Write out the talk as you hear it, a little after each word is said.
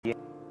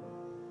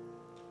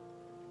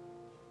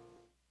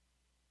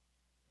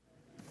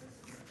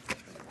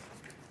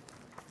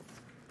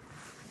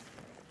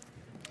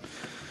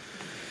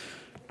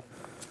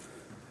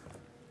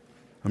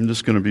I'm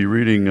just going to be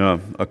reading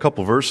a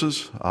couple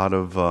verses out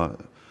of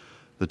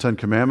the Ten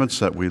Commandments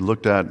that we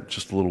looked at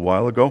just a little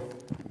while ago.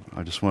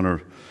 I just want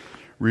to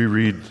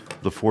reread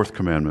the fourth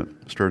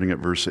commandment, starting at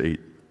verse 8,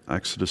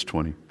 Exodus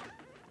 20.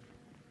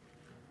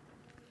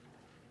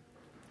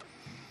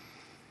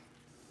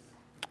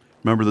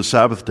 Remember the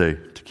Sabbath day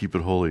to keep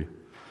it holy.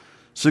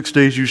 6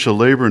 days you shall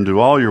labor and do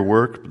all your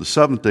work, but the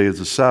seventh day is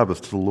the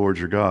Sabbath to the Lord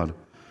your God.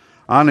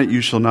 On it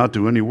you shall not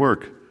do any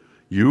work.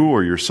 You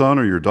or your son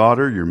or your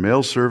daughter, your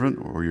male servant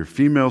or your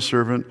female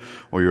servant,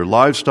 or your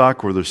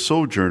livestock or the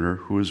sojourner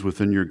who is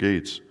within your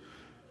gates.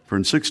 For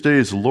in 6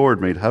 days the Lord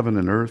made heaven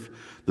and earth,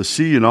 the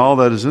sea and all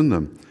that is in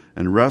them,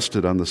 and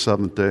rested on the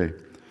seventh day.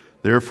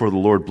 Therefore the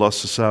Lord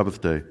blessed the Sabbath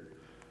day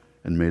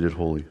and made it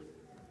holy.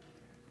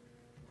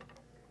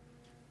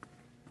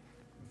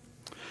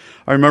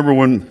 I remember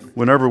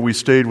whenever we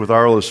stayed with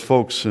Arliss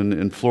folks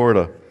in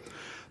Florida,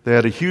 they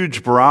had a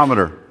huge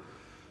barometer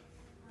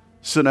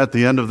sitting at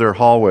the end of their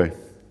hallway.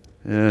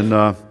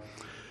 And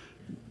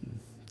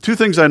two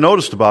things I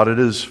noticed about it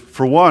is,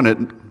 for one, it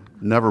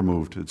never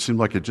moved. It seemed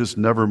like it just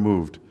never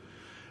moved.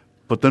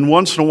 But then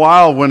once in a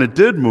while, when it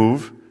did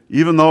move,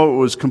 even though it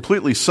was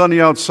completely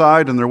sunny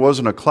outside and there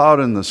wasn't a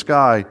cloud in the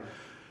sky,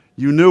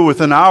 you knew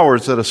within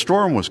hours that a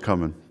storm was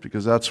coming,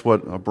 because that's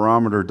what a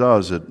barometer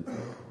does.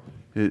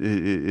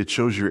 It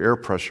shows your air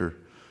pressure,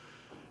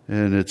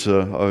 and it's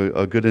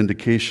a good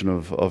indication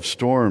of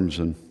storms.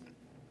 And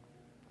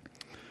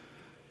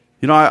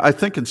you know, I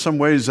think in some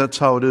ways that's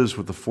how it is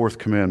with the fourth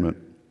commandment.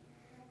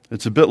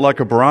 It's a bit like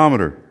a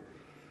barometer.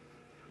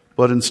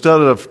 But instead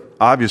of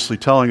obviously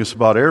telling us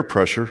about air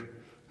pressure,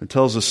 it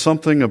tells us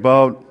something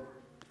about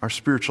our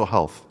spiritual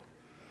health,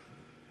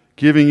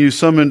 giving you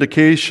some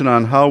indication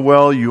on how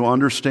well you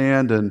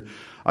understand and,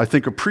 I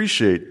think,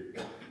 appreciate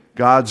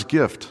God's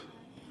gift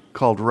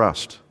called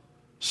rest,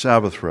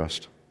 Sabbath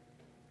rest.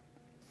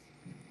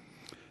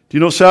 Do you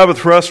know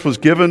Sabbath rest was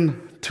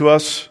given to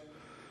us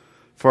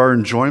for our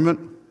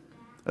enjoyment,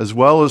 as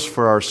well as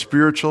for our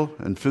spiritual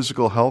and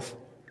physical health?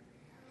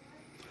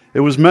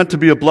 It was meant to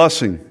be a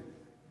blessing.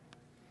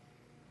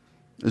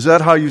 Is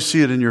that how you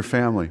see it in your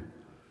family?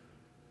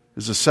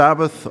 Is the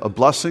Sabbath a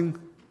blessing,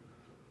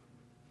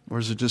 or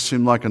does it just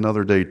seem like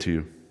another day to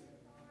you?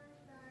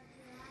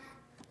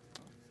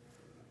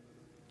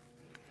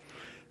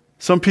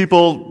 Some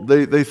people,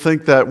 they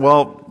think that,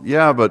 well,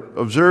 yeah, but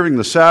observing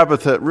the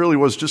Sabbath, that really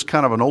was just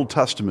kind of an Old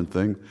Testament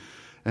thing.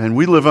 And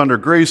we live under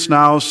grace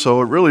now,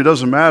 so it really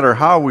doesn't matter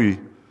how we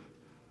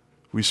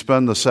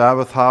spend the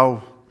Sabbath,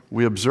 how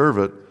we observe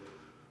it.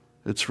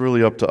 It's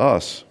really up to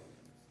us.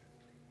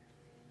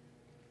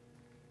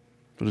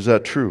 But is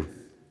that true?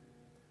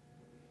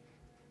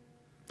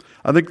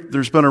 I think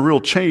there's been a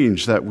real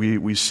change that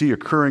we see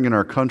occurring in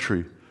our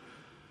country.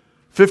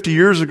 50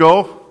 years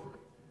ago,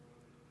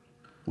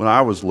 when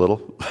I was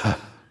little,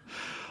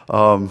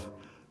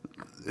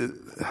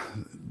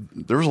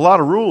 there was a lot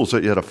of rules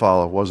that you had to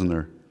follow, wasn't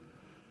there?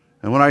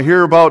 And when I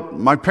hear about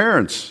my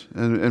parents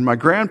and my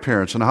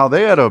grandparents and how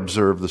they had to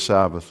observe the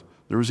Sabbath,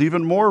 there was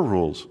even more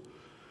rules.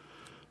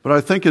 But I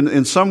think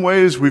in some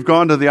ways we've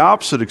gone to the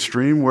opposite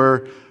extreme,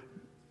 where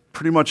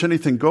pretty much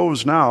anything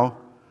goes now,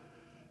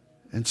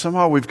 and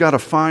somehow we've got to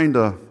find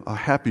a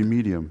happy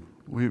medium.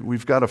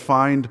 We've got to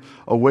find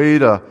a way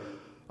to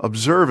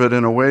observe it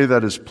in a way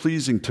that is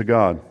pleasing to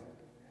God.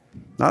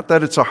 Not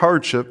that it's a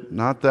hardship,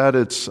 not that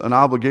it's an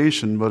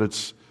obligation,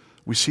 but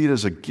we see it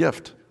as a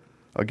gift.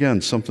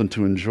 Again, something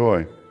to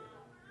enjoy.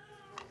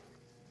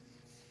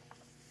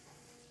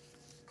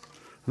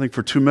 I think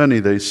for too many,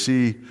 they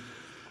see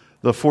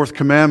the fourth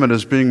commandment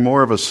as being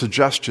more of a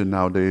suggestion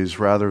nowadays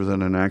rather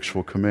than an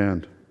actual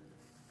command.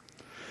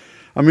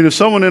 I mean, if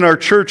someone in our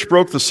church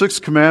broke the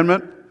sixth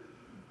commandment,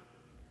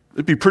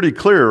 it'd be pretty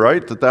clear,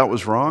 right, that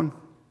was wrong,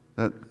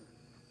 that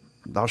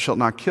thou shalt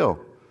not kill.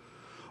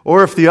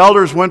 Or if the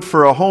elders went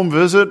for a home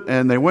visit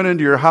and they went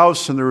into your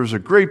house and there was a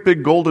great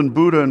big golden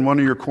Buddha in one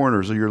of your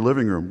corners of your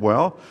living room,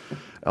 well,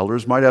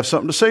 elders might have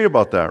something to say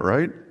about that,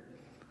 right?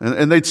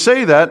 And they'd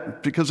say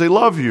that because they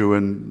love you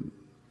and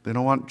they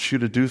don't want you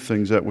to do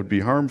things that would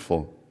be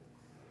harmful.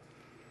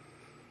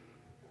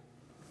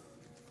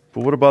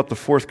 But what about the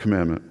fourth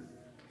commandment?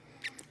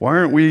 Why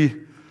aren't we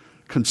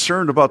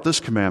concerned about this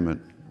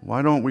commandment?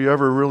 Why don't we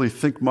ever really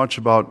think much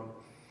about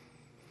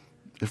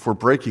if we're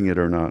breaking it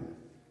or not?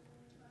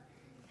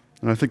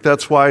 And I think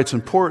that's why it's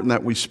important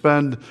that we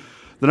spend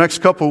the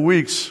next couple of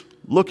weeks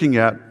looking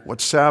at what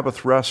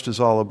Sabbath rest is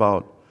all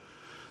about.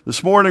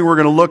 This morning we're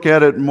going to look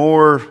at it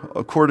more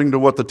according to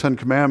what the Ten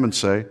Commandments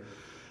say,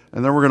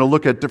 and then we're going to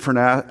look at different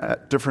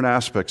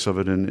aspects of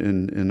it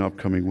in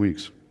upcoming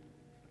weeks.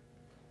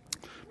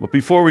 But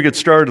before we get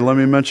started, let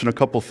me mention a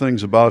couple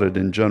things about it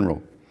in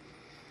general.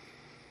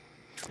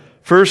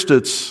 First,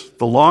 it's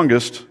the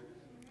longest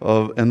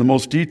and the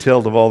most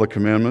detailed of all the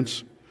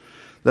commandments.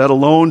 That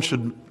alone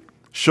should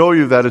show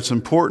you that it's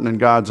important in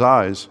God's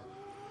eyes.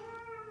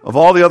 Of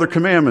all the other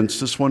commandments,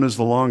 this one is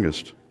the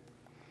longest.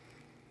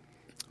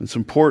 It's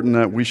important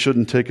that we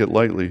shouldn't take it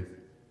lightly.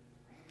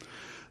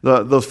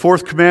 The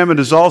fourth commandment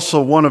is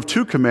also one of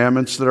two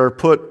commandments that are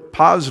put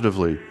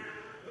positively.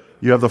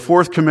 You have the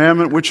fourth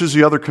commandment. Which is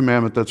the other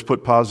commandment that's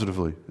put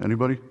positively?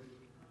 Anybody?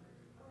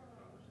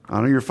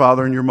 Honor your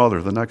father and your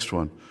mother, the next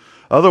one.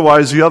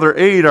 Otherwise, the other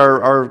 8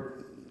 are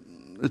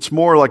it's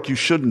more like you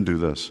shouldn't do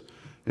this.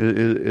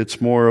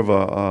 It's more of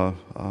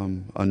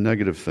a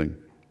negative thing.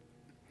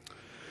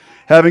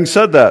 Having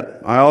said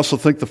that, I also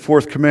think the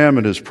fourth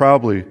commandment is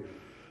probably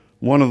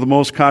one of the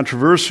most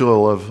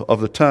controversial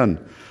of the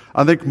 10.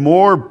 I think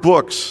more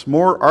books,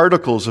 more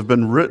articles have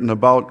been written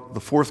about the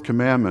fourth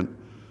commandment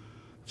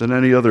than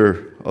any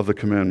other of the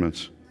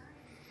commandments.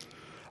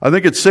 I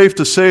think it's safe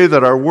to say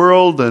that our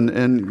world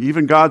and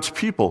even God's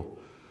people,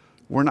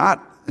 we're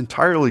not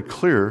entirely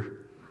clear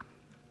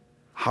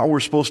how we're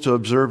supposed to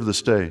observe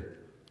this day,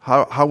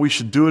 how we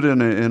should do it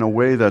in a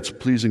way that's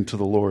pleasing to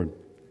the Lord.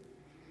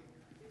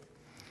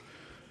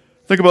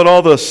 Think about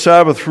all the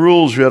Sabbath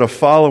rules you had to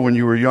follow when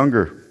you were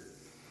younger.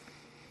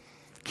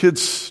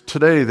 Kids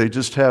today, they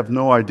just have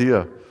no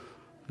idea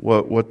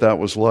what that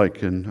was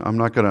like. And I'm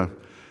not going to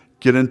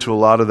get into a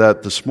lot of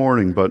that this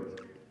morning, but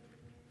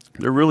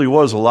there really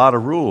was a lot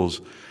of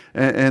rules.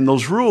 And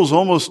those rules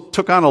almost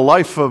took on a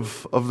life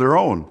of their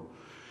own.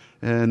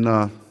 And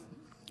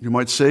you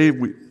might say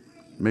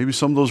maybe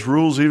some of those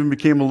rules even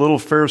became a little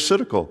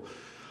pharisaical.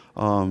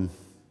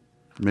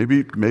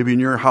 Maybe in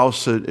your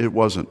house it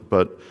wasn't,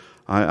 but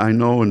I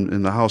know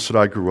in the house that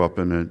I grew up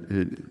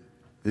in,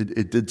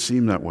 it did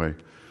seem that way.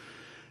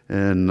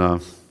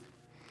 And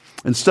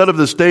instead of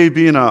this day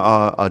being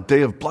a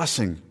day of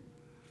blessing,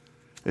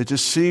 it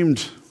just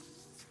seemed,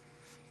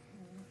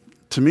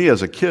 to me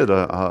as a kid,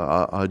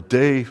 a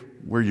day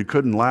where you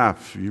couldn't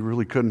laugh. You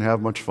really couldn't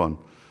have much fun.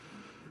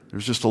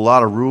 There's just a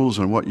lot of rules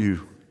on what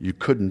you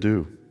couldn't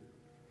do.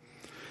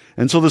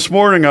 And so this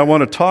morning I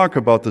want to talk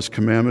about this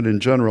commandment in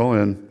general,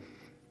 and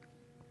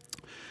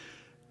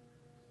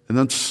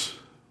that's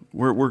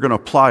we're going to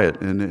apply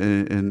it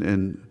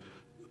and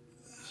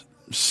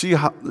see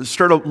how,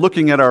 start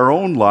looking at our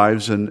own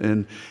lives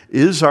and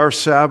is our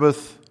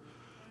Sabbath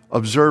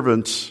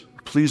observance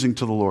pleasing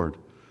to the Lord?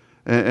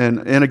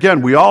 And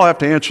again, we all have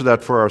to answer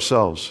that for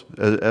ourselves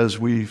as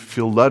we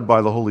feel led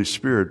by the Holy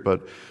Spirit.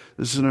 But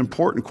this is an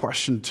important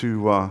question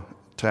to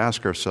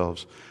ask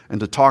ourselves and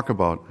to talk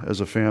about as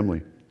a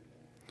family.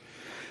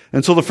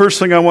 And so the first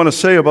thing I want to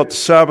say about the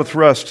Sabbath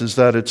rest is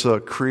that it's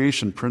a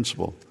creation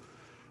principle.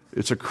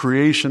 It's a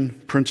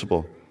creation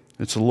principle.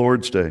 It's the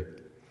Lord's day.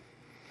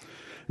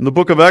 In the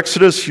book of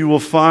Exodus, you will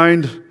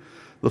find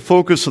the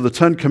focus of the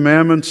 10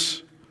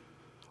 Commandments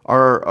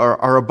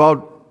are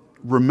about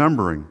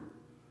remembering.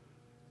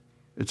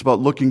 It's about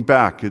looking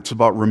back. It's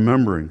about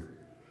remembering.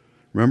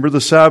 Remember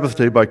the Sabbath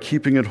day by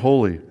keeping it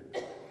holy.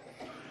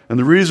 And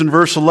the reason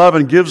verse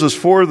 11 gives us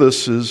for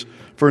this is,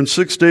 for in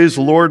 6 days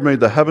the Lord made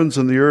the heavens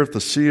and the earth,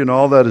 the sea and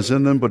all that is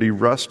in them, but he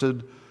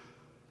rested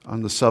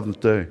on the seventh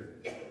day.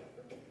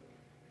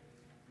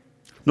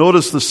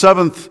 Notice the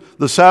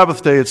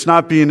Sabbath day, it's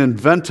not being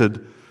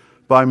invented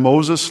by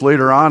Moses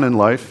later on in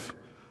life.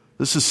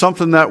 This is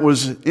something that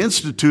was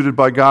instituted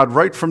by God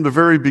right from the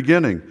very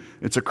beginning.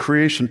 It's a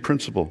creation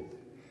principle.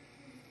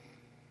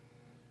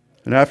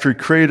 And after he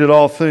created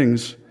all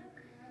things,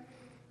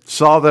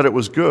 saw that it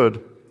was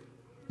good,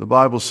 the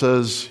Bible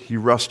says he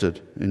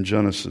rested in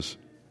Genesis.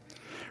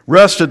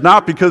 Rested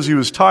not because he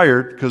was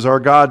tired, because our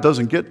God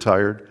doesn't get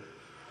tired,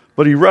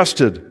 but he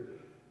rested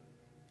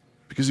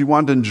because he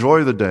wanted to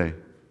enjoy the day.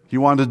 He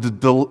wanted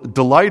to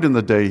delight in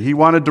the day. He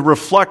wanted to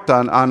reflect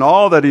on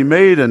all that he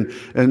made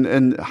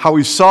and how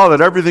he saw that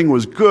everything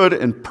was good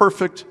and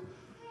perfect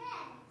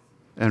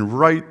and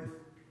right.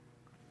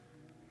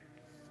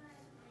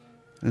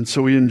 And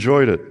so he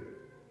enjoyed it.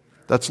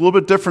 That's a little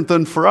bit different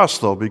than for us,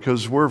 though,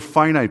 because we're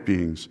finite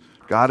beings.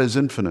 God is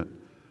infinite.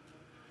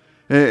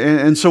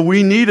 And so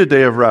we need a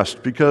day of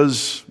rest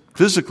because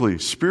physically,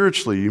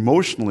 spiritually,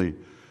 emotionally,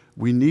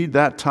 we need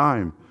that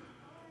time,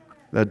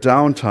 that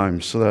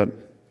downtime, so that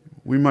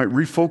we might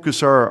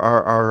refocus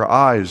our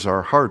eyes,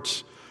 our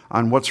hearts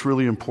on what's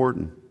really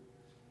important.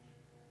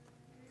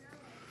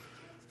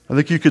 I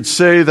think you could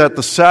say that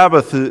the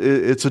Sabbath,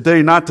 it's a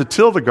day not to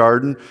till the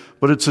garden,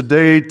 but it's a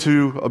day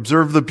to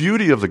observe the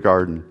beauty of the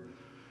garden,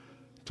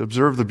 to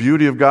observe the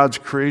beauty of God's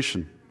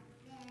creation.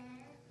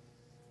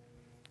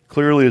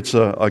 Clearly, it's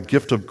a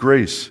gift of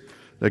grace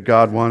that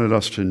God wanted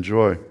us to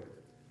enjoy.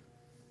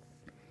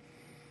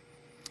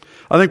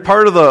 I think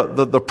part of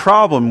the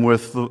problem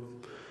with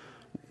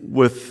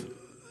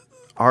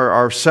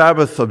our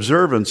Sabbath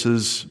observance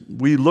is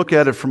we look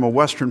at it from a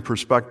Western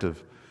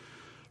perspective.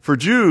 For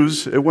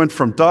Jews, it went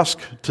from dusk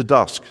to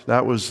dusk.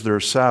 That was their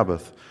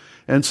Sabbath.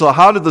 And so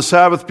how did the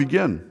Sabbath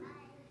begin?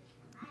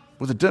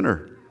 With a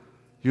dinner.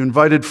 You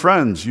invited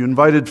friends. You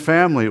invited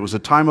family. It was a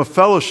time of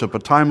fellowship, a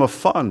time of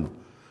fun,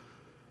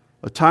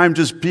 a time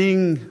just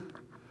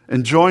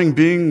enjoying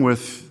being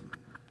with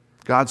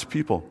God's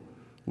people,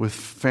 with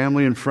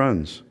family and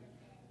friends.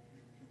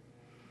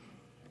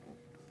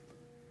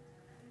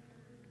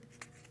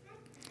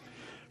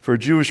 For a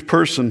Jewish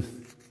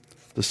person,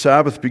 the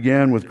Sabbath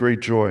began with great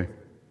joy.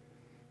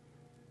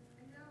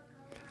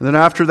 And then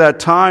after that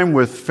time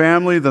with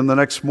family, then the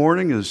next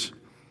morning is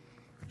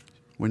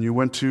when you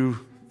went to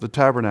the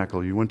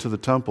tabernacle, you went to the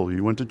temple,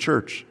 you went to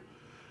church,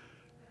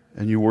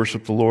 and you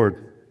worshiped the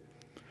Lord.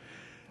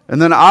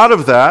 And then out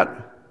of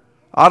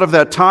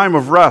that time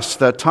of rest,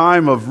 that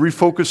time of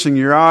refocusing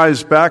your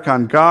eyes back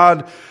on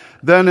God,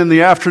 then in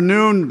the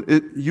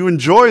afternoon, you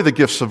enjoy the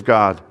gifts of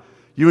God.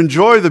 You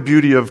enjoy the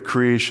beauty of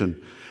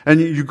creation. And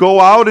you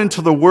go out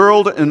into the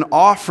world and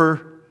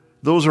offer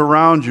those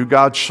around you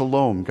God's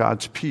shalom,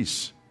 God's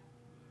peace.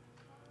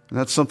 And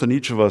that's something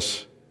each of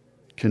us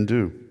can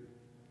do.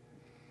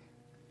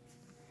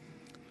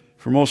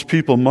 For most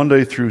people,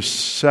 Monday through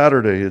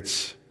Saturday,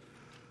 it's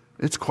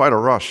quite a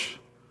rush.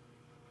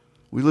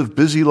 We live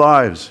busy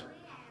lives.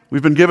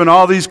 We've been given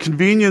all these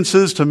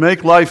conveniences to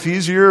make life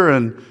easier,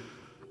 and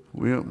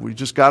we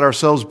just got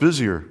ourselves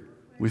busier.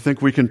 We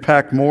think we can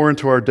pack more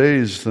into our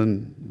days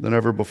than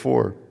ever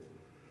before.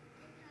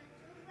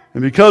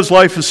 And because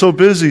life is so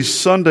busy,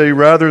 Sunday,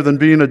 rather than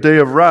being a day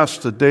of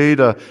rest, a day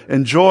to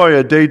enjoy,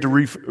 a day to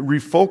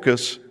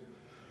refocus,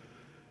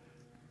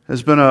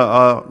 has been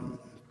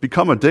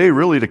become a day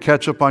really to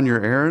catch up on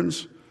your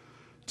errands,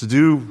 to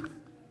do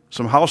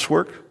some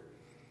housework,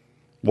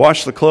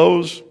 wash the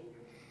clothes,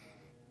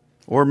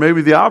 or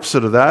maybe the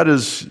opposite of that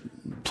is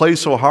play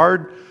so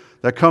hard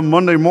that come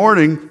Monday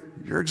morning,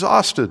 you're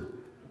exhausted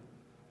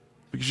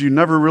because you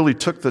never really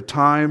took the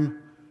time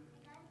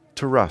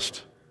to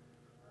rest,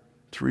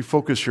 to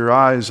refocus your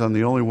eyes on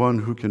the only one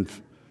who can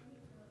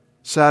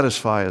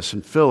satisfy us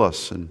and fill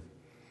us and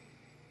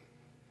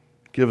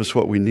give us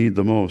what we need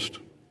the most.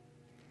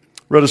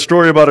 Read a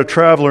story about a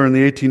traveler in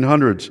the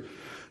 1800s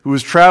who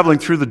was traveling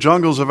through the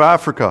jungles of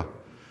Africa.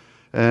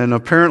 And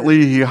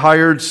apparently he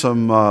hired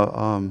some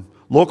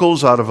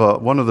locals out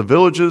of one of the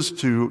villages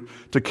to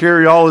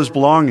carry all his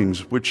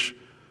belongings, which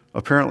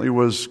apparently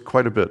was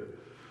quite a bit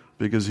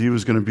because he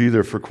was going to be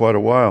there for quite a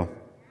while.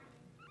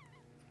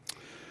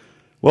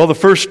 Well, the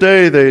first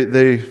day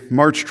they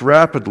marched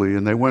rapidly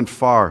and they went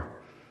far.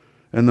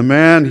 And the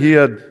man, he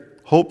had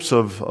hopes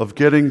of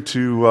getting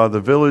to the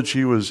village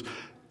he was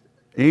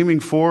aiming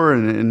for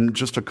in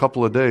just a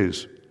couple of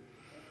days.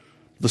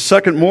 The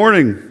second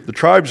morning, the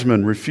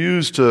tribesmen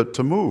refused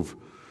to move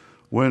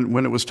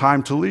when it was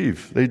time to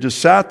leave. They just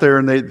sat there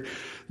and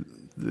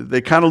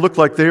they kind of looked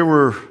like they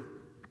were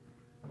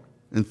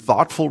in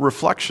thoughtful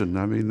reflection.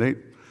 I mean,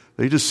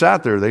 they just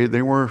sat there.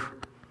 They were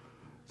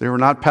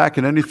not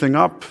packing anything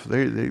up.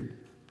 They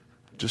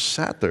just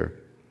sat there.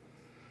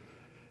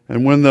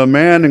 And when the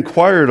man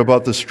inquired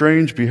about the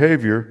strange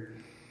behavior,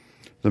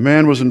 the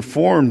man was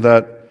informed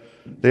that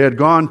they had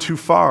gone too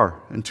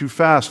far and too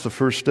fast the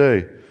first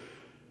day,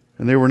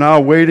 and they were now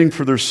waiting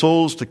for their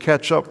souls to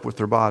catch up with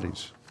their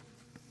bodies.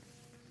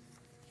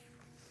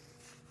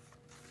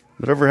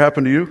 That ever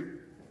happened to you?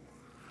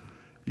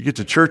 You get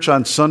to church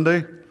on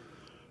Sunday,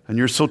 and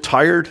you're so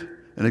tired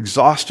and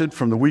exhausted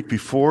from the week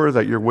before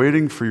that you're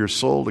waiting for your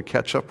soul to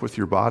catch up with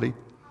your body.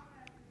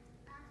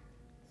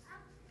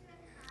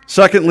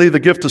 Secondly, the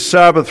gift of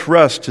Sabbath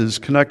rest is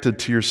connected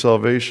to your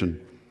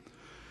salvation.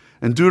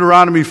 In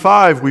Deuteronomy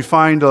 5, we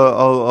find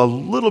a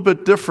little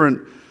bit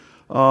different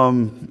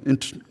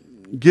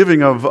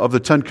giving of the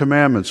Ten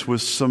Commandments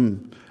with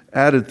some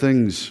added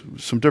things,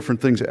 some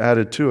different things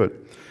added to it.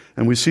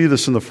 And we see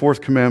this in the fourth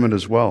commandment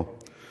as well.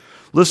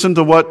 Listen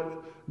to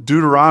what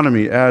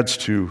Deuteronomy adds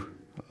to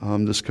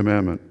this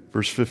commandment.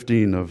 Verse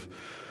 15 of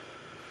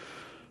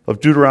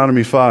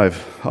Deuteronomy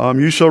 5.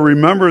 You shall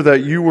remember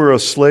that you were a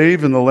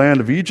slave in the land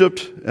of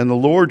Egypt, and the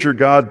Lord your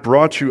God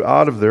brought you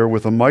out of there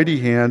with a mighty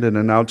hand and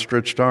an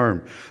outstretched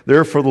arm.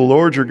 Therefore the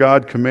Lord your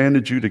God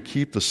commanded you to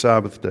keep the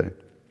Sabbath day.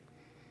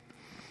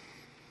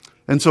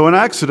 And so in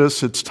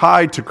Exodus, it's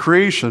tied to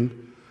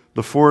creation,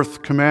 the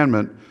fourth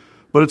commandment,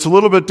 but it's a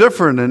little bit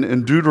different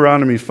in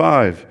Deuteronomy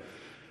 5.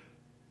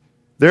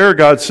 There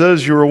God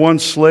says, you were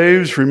once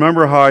slaves.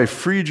 Remember how I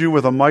freed you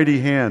with a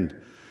mighty hand.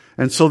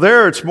 And so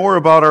there it's more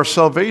about our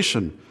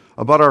salvation,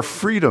 about our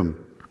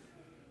freedom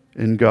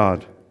in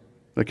God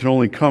that can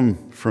only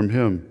come from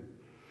Him.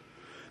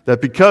 That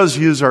because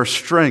He is our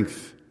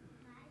strength,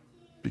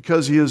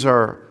 because He is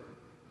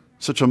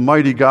such a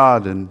mighty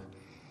God, and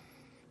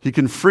He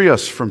can free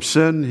us from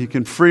sin, He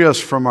can free us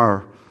from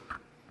our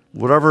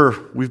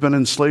whatever we've been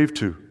enslaved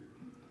to.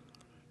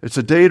 It's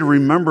a day to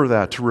remember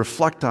that, to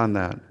reflect on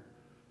that.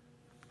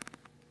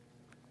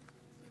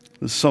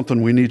 This is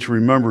something we need to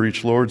remember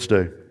each Lord's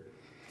Day.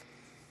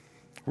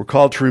 We're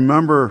called to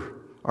remember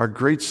our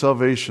great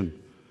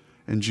salvation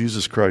in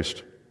Jesus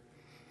Christ.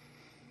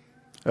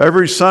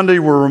 Every Sunday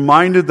we're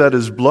reminded that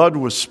His blood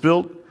was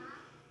spilt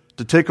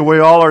to take away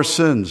all our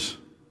sins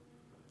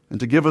and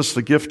to give us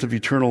the gift of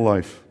eternal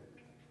life.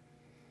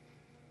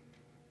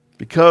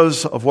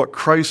 Because of what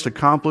Christ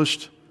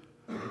accomplished,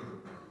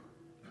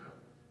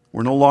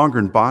 we're no longer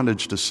in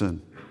bondage to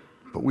sin,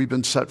 but we've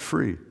been set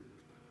free.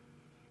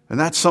 And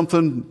that's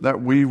something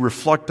that we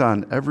reflect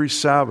on every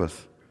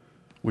Sabbath,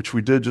 which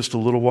we did just a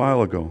little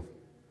while ago.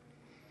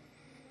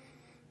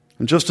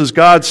 And just as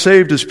God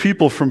saved His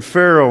people from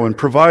Pharaoh and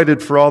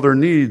provided for all their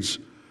needs,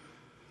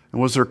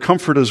 and was their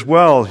comfort as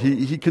well.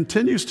 He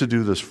continues to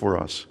do this for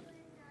us.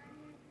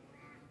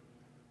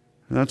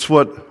 And that's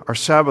what our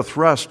Sabbath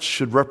rest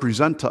should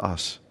represent to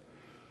us.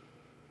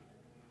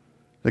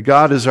 That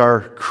God is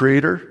our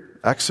Creator,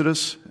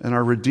 Exodus, and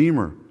our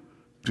Redeemer,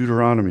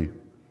 Deuteronomy.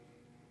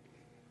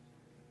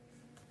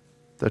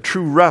 That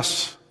true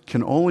rest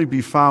can only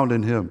be found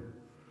in Him.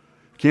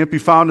 It can't be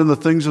found in the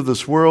things of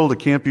this world. It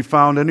can't be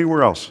found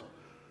anywhere else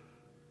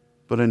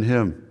but in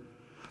Him.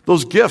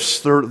 Those gifts,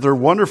 they're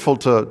wonderful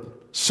to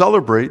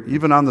celebrate,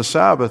 even on the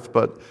Sabbath,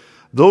 but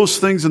those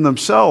things in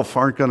themselves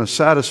aren't going to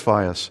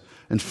satisfy us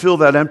and fill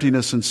that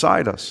emptiness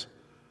inside us.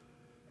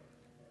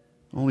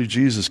 Only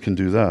Jesus can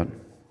do that.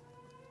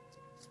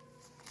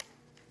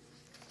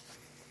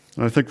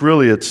 And I think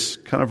really it's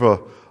kind of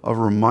a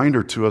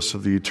reminder to us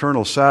of the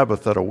eternal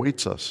Sabbath that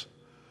awaits us,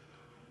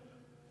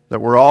 that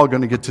we're all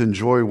going to get to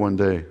enjoy one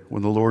day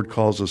when the Lord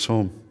calls us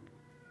home.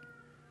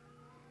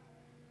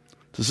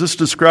 Does this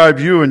describe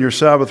you and your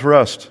Sabbath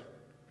rest?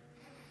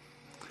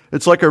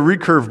 It's like a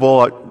recurve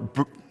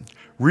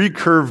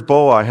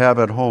bow I have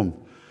at home.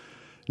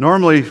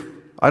 Normally,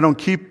 I don't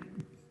keep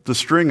the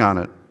string on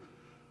it.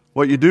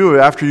 What you do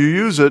after you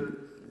use it,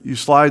 you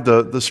slide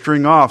the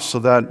string off so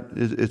that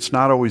it's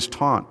not always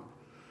taut,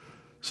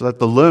 so that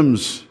the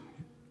limbs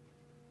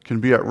can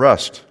be at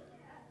rest.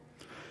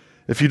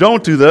 If you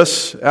don't do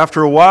this,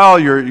 after a while,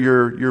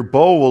 your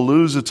bow will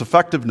lose its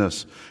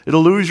effectiveness.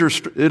 It'll lose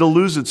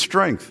its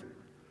strength.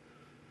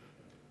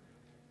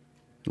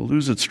 It'll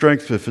lose its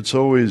strength if it's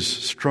always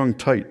strung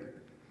tight.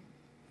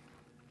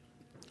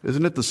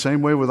 Isn't it the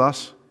same way with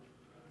us?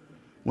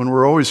 When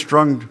we're always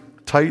strung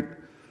tight,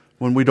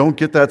 when we don't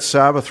get that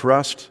Sabbath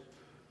rest,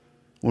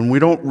 when we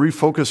don't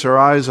refocus our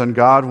eyes on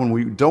God, when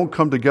we don't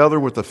come together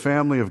with the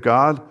family of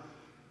God,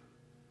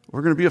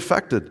 we're going to be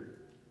affected.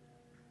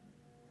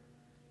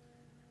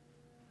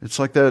 It's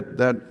like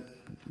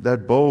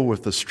that bow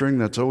with the string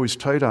that's always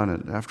tight on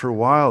it. After a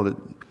while,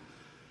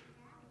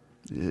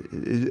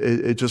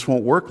 it just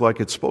won't work like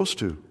it's supposed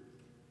to.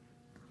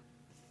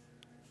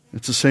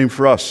 It's the same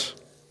for us.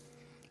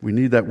 We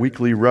need that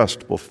weekly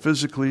rest, both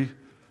physically,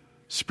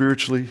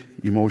 spiritually,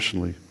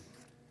 emotionally.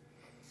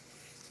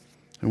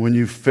 And when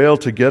you fail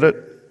to get it,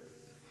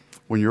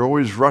 when you're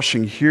always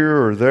rushing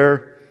here or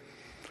there,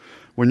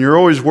 when you're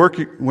always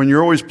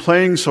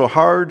playing so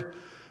hard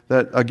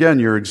that, again,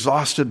 you're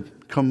exhausted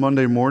come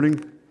Monday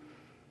morning,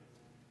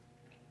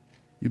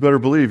 you better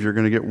believe you're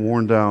going to get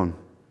worn down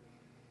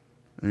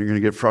and you're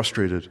going to get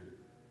frustrated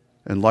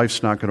and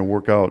life's not going to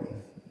work out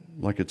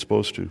like it's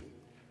supposed to.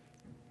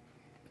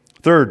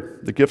 Third,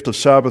 the gift of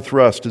Sabbath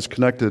rest is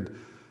connected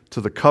to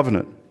the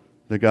covenant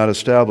that God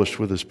established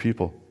with His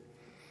people.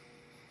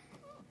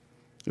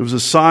 It was a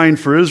sign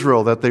for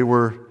Israel that they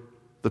were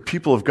the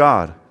people of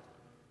God.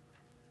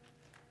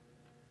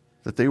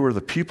 That they were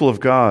the people of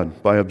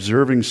God by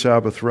observing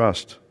Sabbath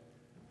rest.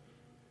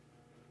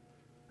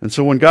 And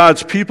so when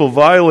God's people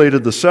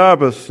violated the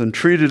Sabbath and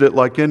treated it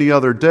like any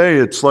other day,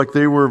 it's like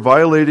they were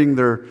violating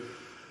their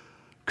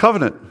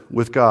covenant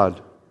with God.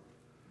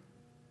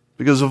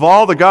 Because of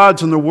all the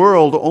gods in the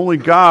world, only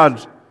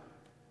God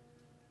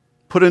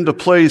put into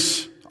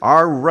place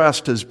our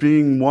rest as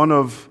being one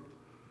of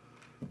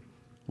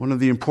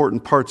the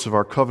important parts of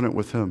our covenant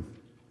with Him.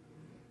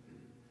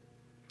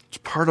 It's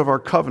part of our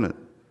covenant,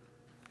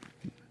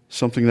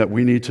 something that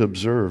we need to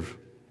observe.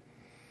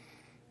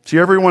 See,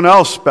 everyone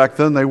else back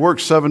then, they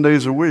worked 7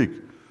 days a week.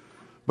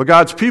 But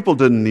God's people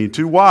didn't need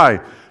to.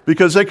 Why?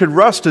 Because they could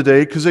rest a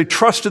day because they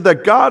trusted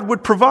that God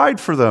would provide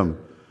for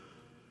them.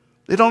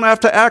 They don't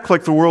have to act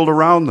like the world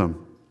around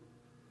them.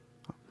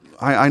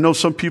 I know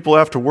some people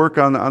have to work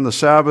on the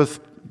Sabbath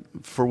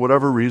for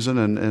whatever reason,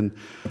 and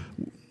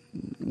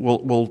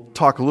we'll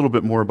talk a little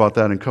bit more about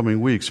that in coming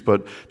weeks.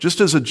 But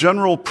just as a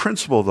general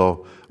principle,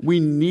 though, we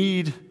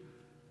need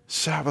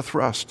Sabbath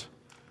rest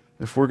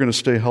if we're going to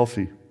stay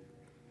healthy.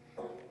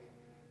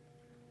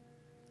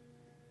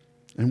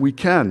 And we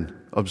can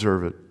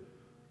observe it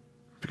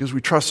because we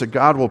trust that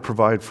God will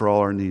provide for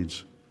all our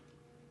needs.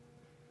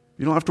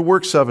 You don't have to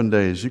work 7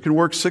 days. You can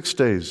work 6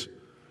 days.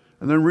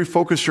 And then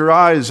refocus your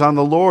eyes on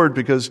the Lord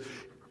because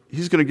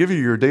He's going to give you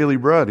your daily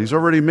bread. He's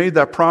already made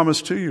that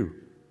promise to you.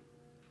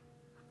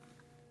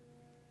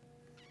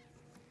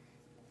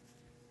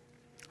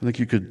 I think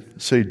you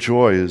could say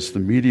joy is the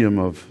medium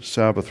of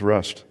Sabbath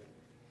rest.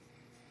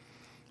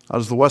 How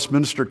does the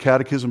Westminster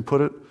Catechism put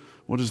it?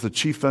 What is the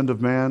chief end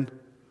of man?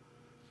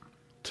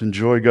 To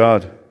enjoy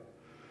God.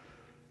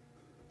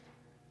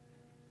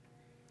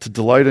 To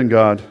delight in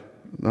God.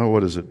 No,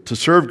 what is it? To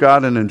serve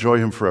God and enjoy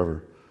Him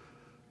forever.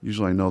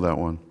 Usually I know that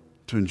one.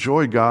 To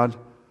enjoy God,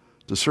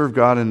 to serve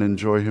God and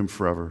enjoy Him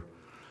forever.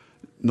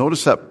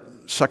 Notice that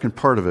second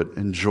part of it,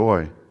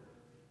 enjoy.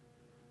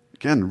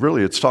 Again,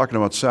 really, it's talking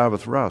about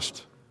Sabbath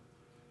rest.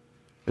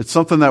 It's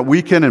something that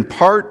we can in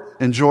part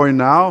enjoy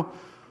now,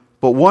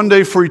 but one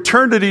day for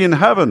eternity in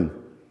heaven,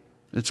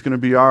 it's going to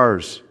be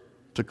ours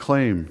to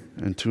claim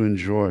and to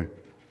enjoy.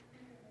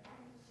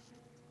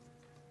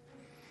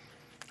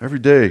 Every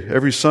day,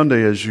 every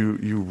Sunday as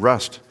you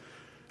rest,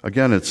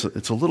 again, it's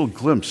a little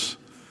glimpse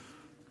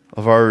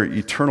of our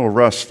eternal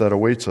rest that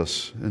awaits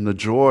us and the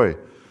joy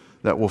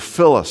that will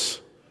fill us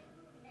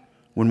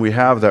when we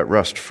have that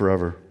rest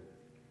forever.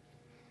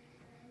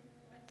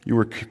 You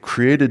were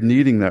created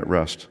needing that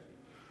rest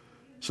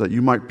so that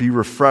you might be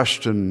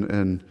refreshed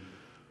and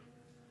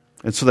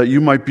so that you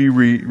might be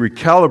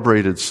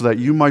recalibrated, so that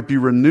you might be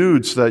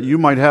renewed, so that you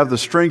might have the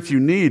strength you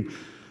need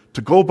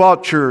to go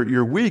about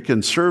your week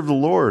and serve the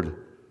Lord.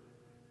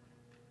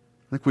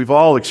 I think we've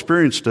all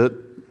experienced it.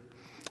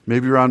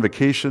 Maybe you're on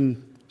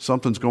vacation,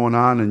 something's going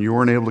on, and you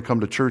weren't able to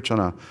come to church on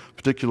a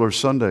particular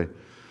Sunday.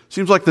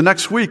 Seems like the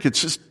next week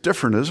it's just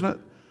different, isn't it?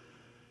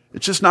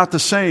 It's just not the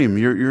same.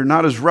 You're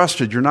not as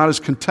rested. You're not as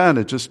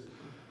content.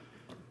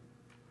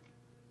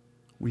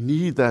 We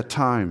need that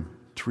time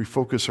to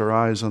refocus our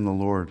eyes on the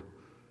Lord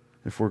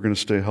if we're going to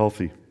stay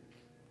healthy.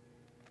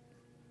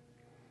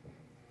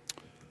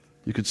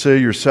 You could say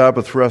your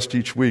Sabbath rest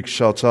each week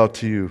shouts out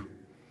to you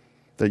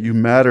that you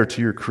matter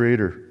to your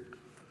Creator,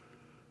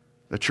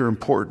 that you're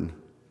important,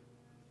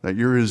 that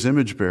you're His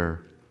image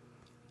bearer.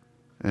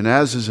 And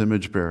as His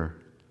image bearer,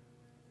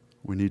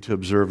 we need to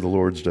observe the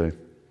Lord's Day.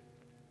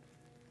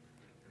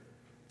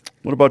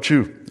 What about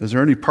you? Is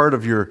there any part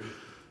of your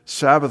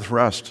Sabbath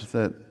rest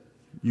that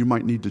you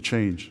might need to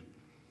change?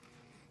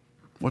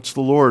 What's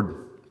the Lord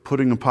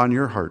putting upon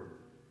your heart?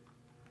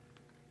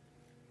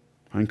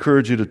 I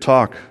encourage you to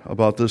talk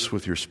about this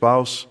with your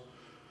spouse.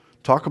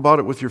 Talk about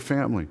it with your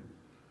family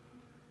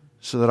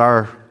so that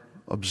our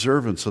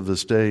observance of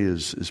this day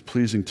is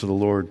pleasing to the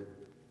Lord.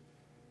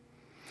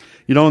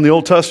 You know, in the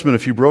Old Testament,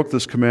 if you broke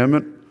this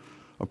commandment,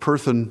 a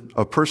person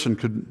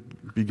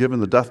could be given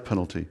the death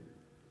penalty.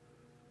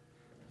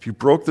 If you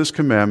broke this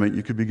commandment,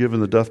 you could be given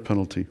the death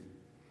penalty.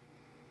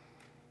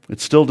 It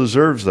still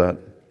deserves that.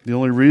 The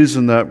only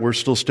reason that we're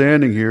still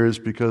standing here is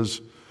because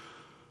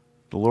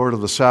the Lord of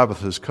the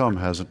Sabbath has come,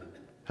 hasn't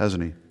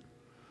He?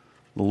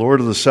 The Lord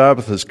of the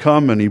Sabbath has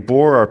come and He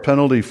bore our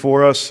penalty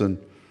for us, and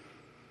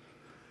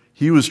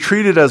He was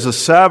treated as a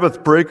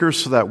Sabbath breaker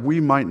so that we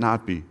might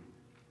not be.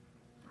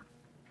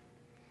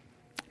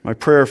 My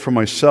prayer for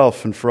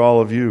myself and for all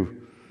of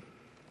you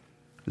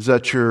is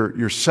that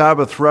your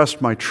Sabbath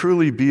rest might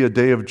truly be a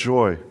day of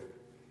joy,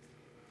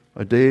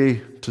 a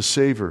day to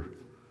savor,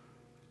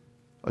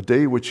 a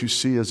day which you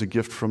see as a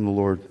gift from the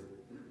Lord.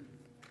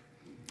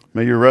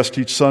 May your rest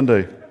each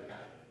Sunday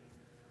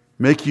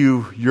make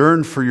you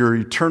yearn for your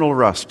eternal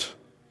rest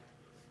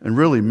and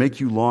really make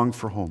you long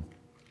for home.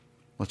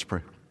 Let's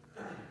pray.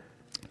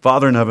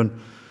 Father in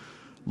heaven,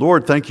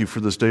 Lord, thank you for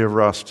this day of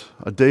rest,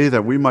 a day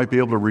that we might be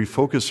able to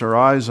refocus our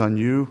eyes on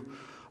you,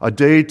 a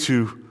day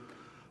to,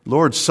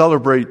 Lord,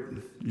 celebrate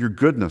your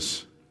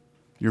goodness,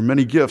 your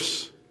many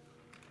gifts.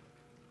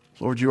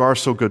 Lord, you are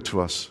so good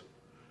to us.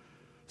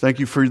 Thank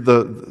you for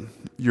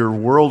your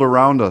world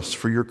around us,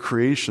 for your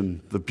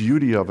creation, the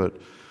beauty of it.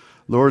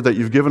 Lord, that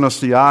you've given us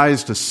the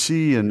eyes to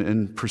see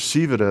and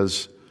perceive it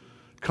as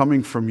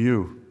coming from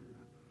you,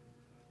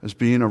 as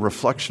being a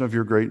reflection of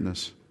your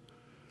greatness.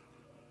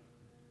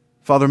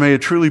 Father, may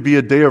it truly be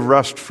a day of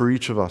rest for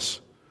each of us,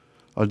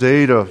 a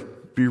day to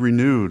be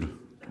renewed,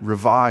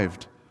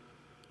 revived,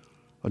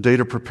 a day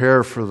to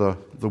prepare for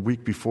the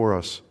week before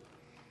us.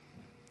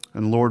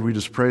 And Lord, we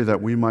just pray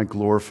that we might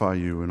glorify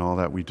you in all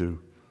that we do.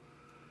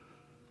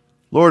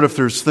 Lord, if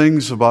there's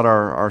things about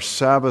our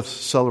Sabbath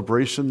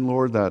celebration,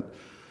 Lord, that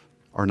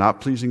are not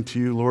pleasing to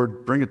you,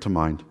 Lord, bring it to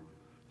mind.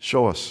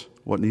 Show us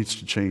what needs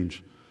to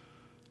change,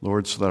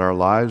 Lord, so that our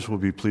lives will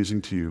be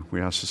pleasing to you.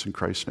 We ask this in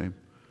Christ's name.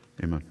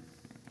 Amen.